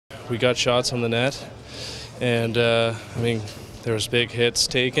we got shots on the net, and I mean, there was big hits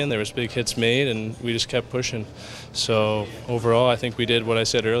taken, there was big hits made, and we just kept pushing. So overall, I think we did what I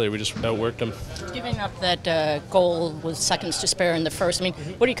said earlier. We just outworked them. Giving up that goal with seconds to spare in the first, I mean,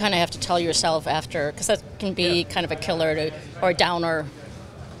 what do you kind of have to tell yourself after? Because that can be kind of a killer or a downer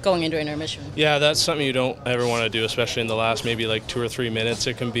going into intermission. Yeah, that's something you don't ever want to do, especially in the last maybe like 2 or 3 minutes.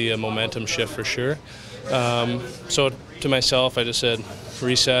 It can be a momentum shift for sure. So to myself, I just said,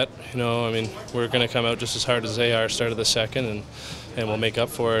 reset. You know, I mean, we're going to come out just as hard as they are, start of the second, and we'll make up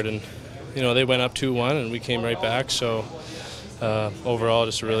for it. And you know, they went up 2-1, and we came right back. So overall,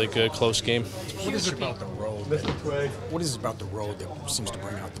 just a really good, close game. What is it about the road? What is it about the road that seems to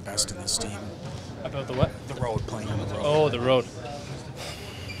bring out the best in this team? About the what? The road, playing on the road. Oh, the road.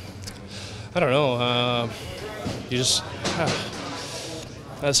 I don't know. You just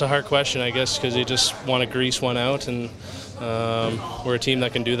that's a hard question, I guess, because you just want to grease one out, and we're a team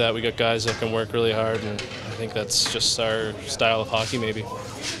that can do that. We got guys that can work really hard, and I think that's just our style of hockey, maybe.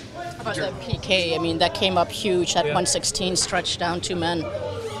 How about that PK? I mean, that came up huge. That 116 stretched down 2 men.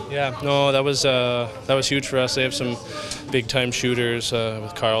 Yeah, no, that was huge for us. They have some big-time shooters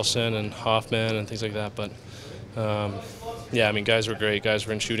with Carlson and Hoffman and things like that, but. Yeah, I mean, guys were great. Guys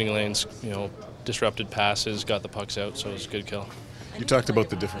were in shooting lanes, you know, disrupted passes, got the pucks out, so it was a good kill. You talked about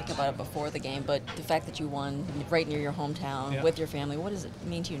the difference. About it before the game, but the fact that you won right near your hometown with your family, what does it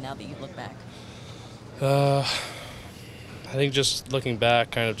mean to you now that you look back? I think just looking back,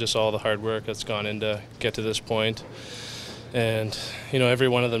 kind of just all the hard work that's gone into get to this point. And, you know, every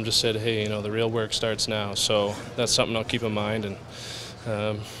one of them just said, hey, you know, the real work starts now. So that's something I'll keep in mind.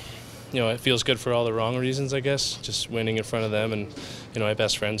 And, you know, it feels good for all the wrong reasons, I guess, just winning in front of them and, you know, my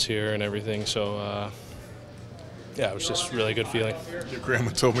best friends here and everything. So, yeah, it was just a really good feeling. Your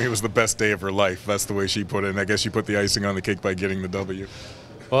grandma told me it was the best day of her life. That's the way she put it. And I guess you put the icing on the cake by getting the W.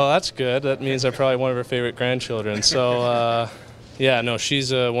 Well, that's good. That means I'm probably one of her favorite grandchildren. So, yeah, no,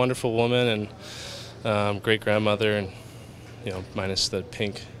 she's a wonderful woman and great grandmother, and, you know, minus the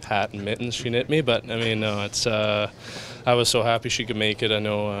pink hat and mittens she knit me. But, I mean, no, it's... I was so happy she could make it. I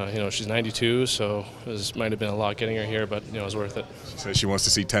know, you know, she's 92, so it might have been a lot getting her here, but, you know, it was worth it. She says she wants to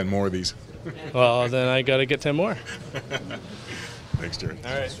see 10 more of these. Well, then I got to get 10 more. Thanks, Jared.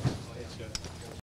 All right.